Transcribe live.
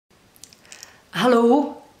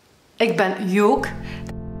Hallo, ik ben Jook.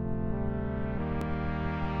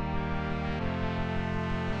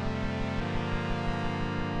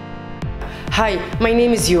 Hi, my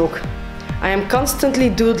name is Jook. I am constantly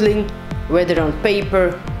doodling, whether on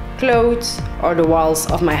paper, clothes or the walls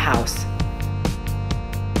of my house.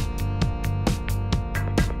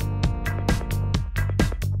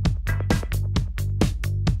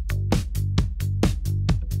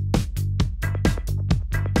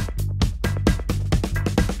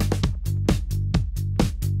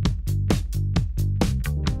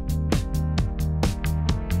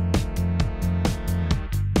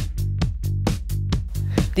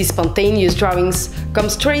 These spontaneous drawings come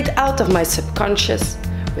straight out of my subconscious,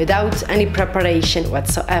 without any preparation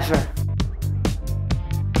whatsoever.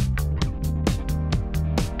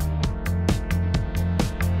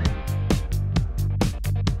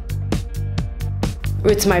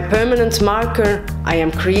 With my permanent marker, I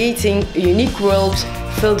am creating a unique world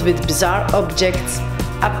filled with bizarre objects,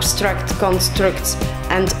 abstract constructs,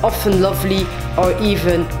 and often lovely or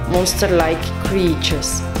even monster-like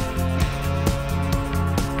creatures.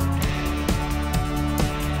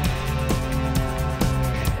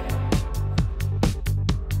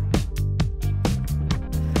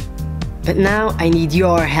 But now I need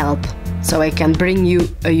your help, so I can bring you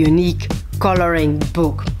a unique coloring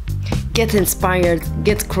book. Get inspired,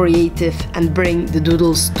 get creative, and bring the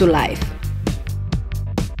doodles to life.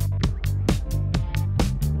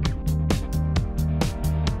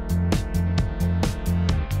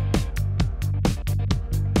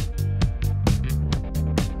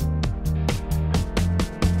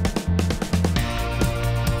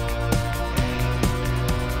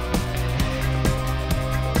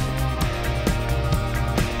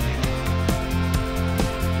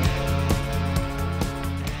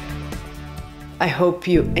 I hope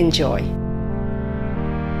you enjoy.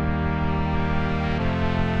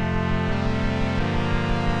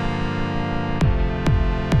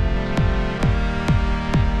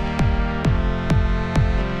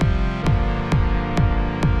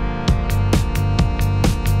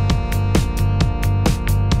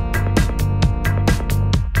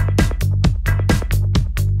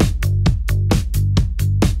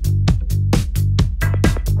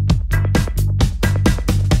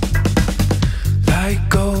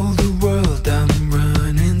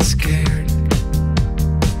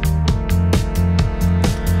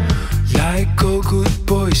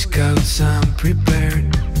 Scouts, I'm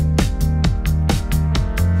prepared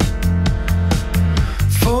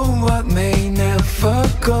for what may never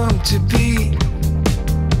come to be.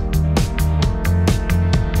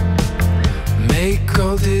 Make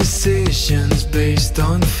all decisions based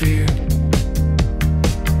on fear.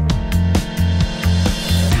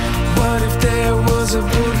 What if there was a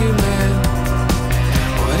boogeyman?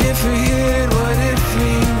 What if we hid? What if we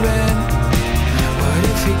ran? What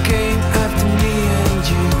if he came after me and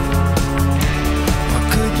you?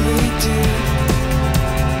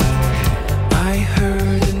 I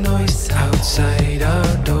heard a noise outside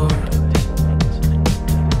our door.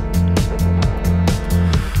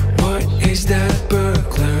 What is that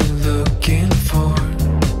burglar looking for?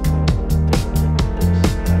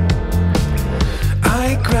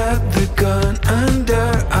 I grabbed the gun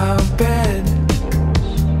under our bed.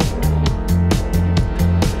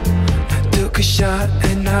 I took a shot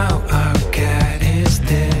and now